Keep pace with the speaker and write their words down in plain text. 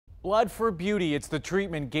Blood for Beauty. It's the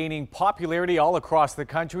treatment gaining popularity all across the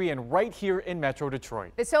country and right here in Metro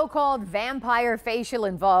Detroit. The so-called vampire facial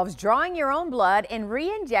involves drawing your own blood and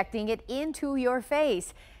re-injecting it into your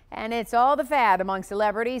face. And it's all the fad among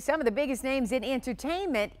celebrities, some of the biggest names in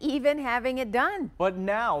entertainment even having it done. But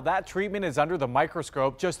now that treatment is under the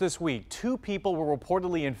microscope. Just this week, 2 people were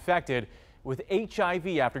reportedly infected with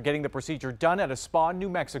HIV after getting the procedure done at a spa in New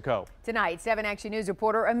Mexico. Tonight, 7 Action News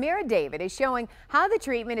reporter Amira David is showing how the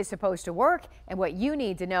treatment is supposed to work and what you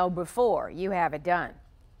need to know before you have it done.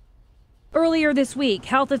 Earlier this week,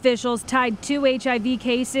 health officials tied 2 HIV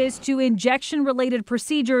cases to injection-related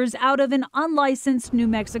procedures out of an unlicensed New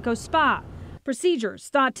Mexico spa. Procedures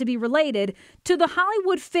thought to be related to the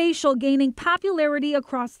Hollywood facial gaining popularity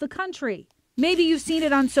across the country. Maybe you've seen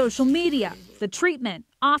it on social media. The treatment,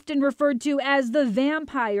 often referred to as the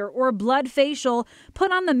vampire or blood facial,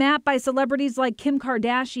 put on the map by celebrities like Kim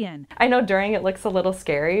Kardashian. I know during it looks a little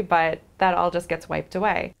scary, but that all just gets wiped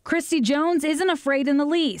away. Christy Jones isn't afraid in the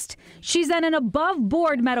least. She's at an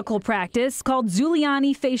above-board medical practice called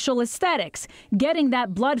Zuliani Facial Aesthetics, getting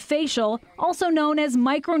that blood facial, also known as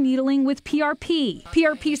microneedling with PRP.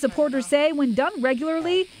 PRP supporters say when done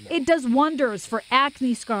regularly, it does wonders for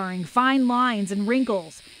acne scarring, fine lines, and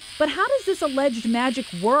wrinkles. But how does this alleged magic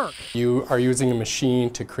work? You are using a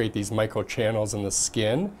machine to create these microchannels in the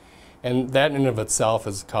skin, and that in and of itself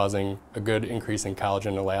is causing a good increase in collagen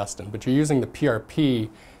and elastin. But you're using the PRP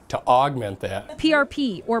to augment that.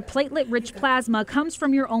 PRP, or platelet-rich plasma, comes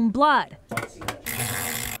from your own blood.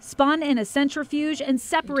 Spun in a centrifuge and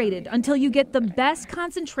separated until you get the best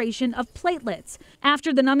concentration of platelets.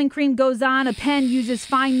 After the numbing cream goes on, a pen uses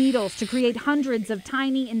fine needles to create hundreds of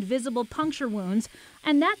tiny invisible puncture wounds,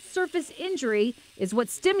 and that surface injury is what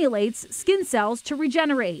stimulates skin cells to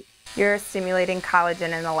regenerate. You're stimulating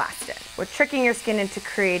collagen and elastin. We're tricking your skin into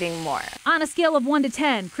creating more. On a scale of 1 to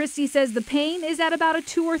 10, Christy says the pain is at about a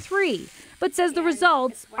 2 or 3, but says the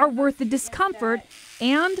results are worth the discomfort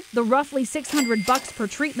and the roughly $600 per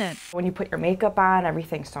treatment. When you put your makeup on,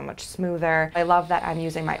 everything's so much smoother. I love that I'm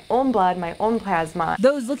using my own blood, my own plasma.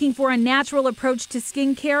 Those looking for a natural approach to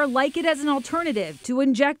skincare like it as an alternative to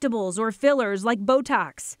injectables or fillers like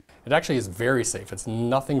Botox. It actually is very safe. It's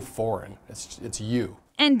nothing foreign. It's you.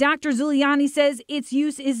 And Dr. Zuliani says its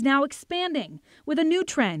use is now expanding with a new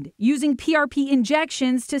trend, using PRP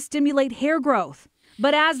injections to stimulate hair growth.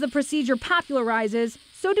 But as the procedure popularizes,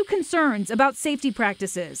 so do concerns about safety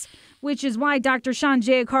practices, which is why Dr. Sean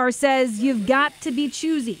Jayakar says you've got to be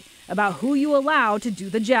choosy about who you allow to do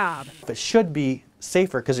the job. It should be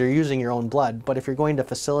safer because you're using your own blood, but if you're going to a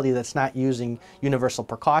facility that's not using universal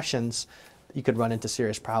precautions, you could run into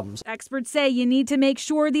serious problems. Experts say you need to make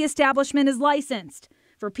sure the establishment is licensed.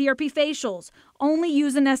 For PRP facials, only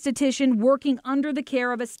use an esthetician working under the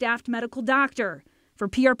care of a staffed medical doctor. For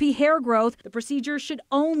PRP hair growth, the procedure should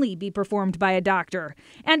only be performed by a doctor.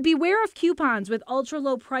 And beware of coupons with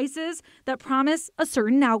ultra-low prices that promise a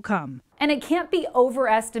certain outcome. And it can't be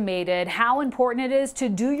overestimated how important it is to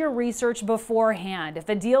do your research beforehand. If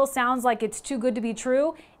a deal sounds like it's too good to be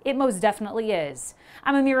true, it most definitely is.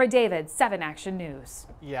 I'm Amira David, 7 Action News.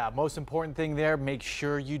 Yeah, most important thing there, make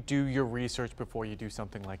sure you do your research before you do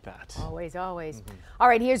something like that. Always, always. All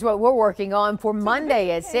right, here's what we're working on for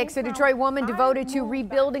Monday at 6. A Detroit woman devoted to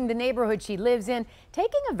rebuilding the neighborhood she lives in,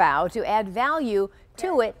 taking a vow to add value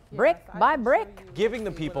to it brick by brick. Giving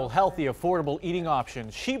the people healthy, affordable eating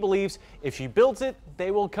options. She believes if she builds it, they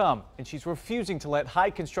will come. And she's refusing to let high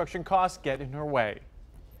construction costs get in her way.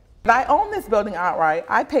 I own this building outright.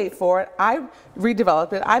 I paid for it. I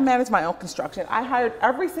redeveloped it. I managed my own construction. I hired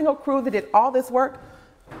every single crew that did all this work.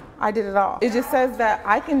 I did it all. It just says that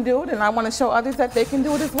I can do it, and I want to show others that they can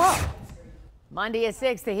do it as well. Monday at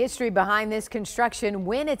 6, the history behind this construction,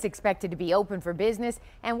 when it's expected to be open for business,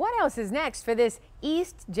 and what else is next for this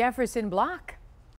East Jefferson block.